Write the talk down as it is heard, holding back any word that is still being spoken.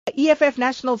EFF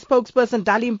national spokesperson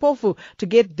Dali Mpofu to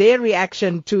get their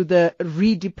reaction to the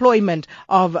redeployment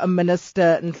of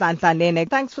Minister Nhlanhla Nene.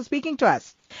 Thanks for speaking to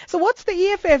us. So what's the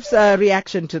EFF's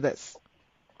reaction to this?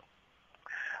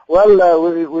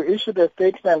 Well, we issued a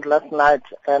statement last night,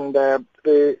 and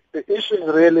the issues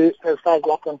really, as far as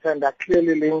we're concerned, are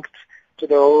clearly linked to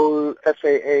the whole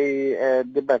SAA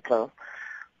debacle.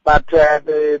 But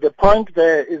the point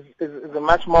there is a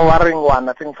much more worrying one,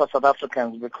 I think, for South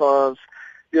Africans, because,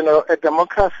 you know, a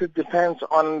democracy depends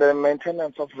on the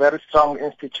maintenance of very strong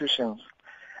institutions.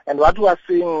 And what we are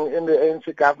seeing in the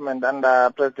ANC government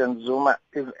under President Zuma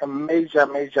is a major,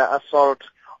 major assault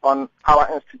on our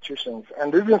institutions.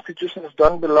 And these institutions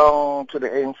don't belong to the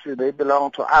ANC, they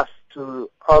belong to us, to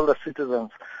all the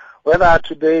citizens. Whether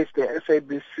today it's the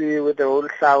SABC with the old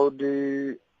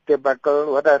Saudi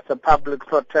debacle, whether it's the public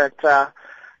protector,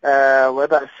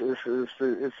 whether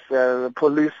it's the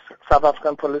police, South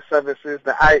African Police Services,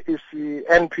 the IEC,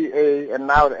 NPA, and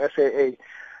now the SAA.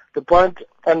 The point,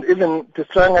 and even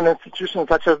destroying an institution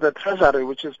such as the Treasury,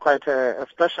 which is quite a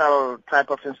special type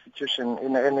of institution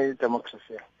in any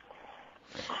democracy.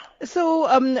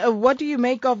 So what do you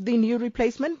make of the new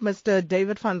replacement, Mr.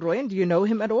 David van Rooyen? Do you know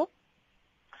him at all?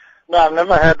 No, I've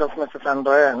never heard of Mr. van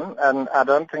Rooyen, and I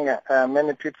don't think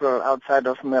many people outside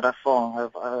of Merafong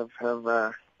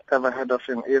have ever heard of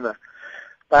him either.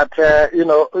 But, you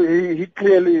know, he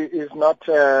clearly is not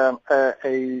a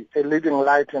leading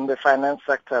light in the finance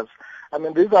sectors. I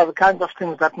mean, these are the kinds of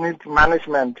things that need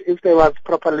management. If there was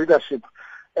proper leadership,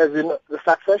 as you know, the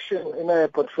succession in a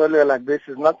portfolio like this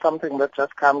is not something that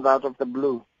just comes out of the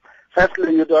blue.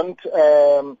 Firstly, you don't,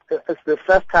 it's the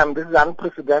first time, this is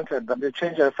unprecedented, that they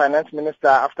change a finance minister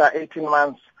after 18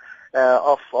 months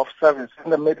of service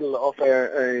in the middle of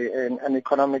an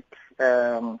economic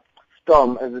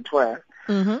storm, as it were.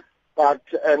 Mm-hmm. But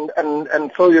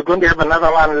and so you're going to have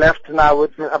another one left now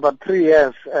with about 3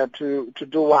 years to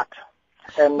do what?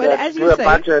 And do a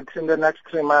budget in the next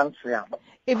 3 months. Yeah.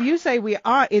 If you say we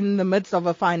are in the midst of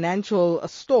a financial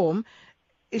storm,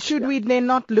 should we then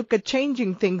not look at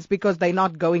changing things because they're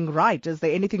not going right? Is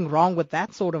there anything wrong with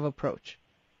that sort of approach?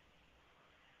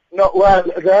 No, well,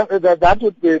 that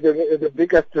would be the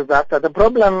biggest disaster. The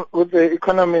problem with the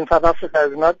economy in South Africa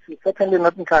is certainly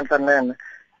not in Nhlanhla.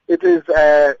 It is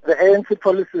the ANC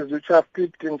policies which are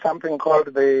steeped in something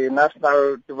called the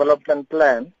National Development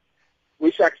Plan,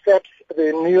 which accepts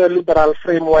the neoliberal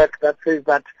framework that says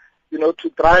that, you know, to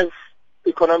drive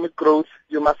economic growth,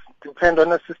 you must depend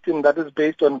on a system that is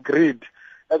based on greed,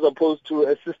 as opposed to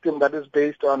a system that is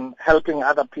based on helping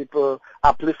other people,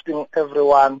 uplifting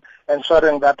everyone,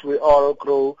 ensuring that we all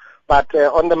grow, but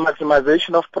on the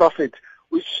maximization of profit,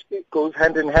 which goes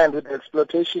hand in hand with the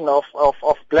exploitation of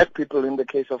black people in the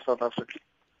case of South Africa.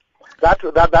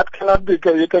 That cannot be.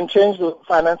 You can change the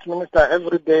finance minister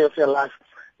every day of your life.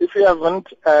 If you haven't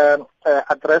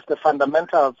addressed the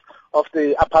fundamentals of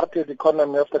the apartheid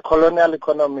economy, of the colonial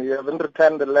economy, you haven't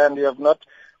returned the land, you have not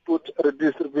put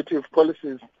redistributive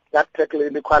policies that tackle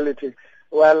inequality.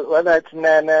 Well, whether it's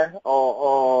Nene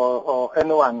or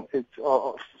anyone,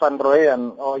 or Van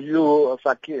Rooyen or you or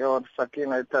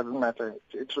Sakina, it doesn't matter.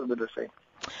 It will be the same.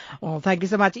 Well, thank you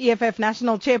so much. EFF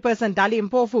National Chairperson Dali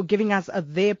Mpofu giving us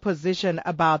their position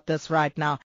about this right now.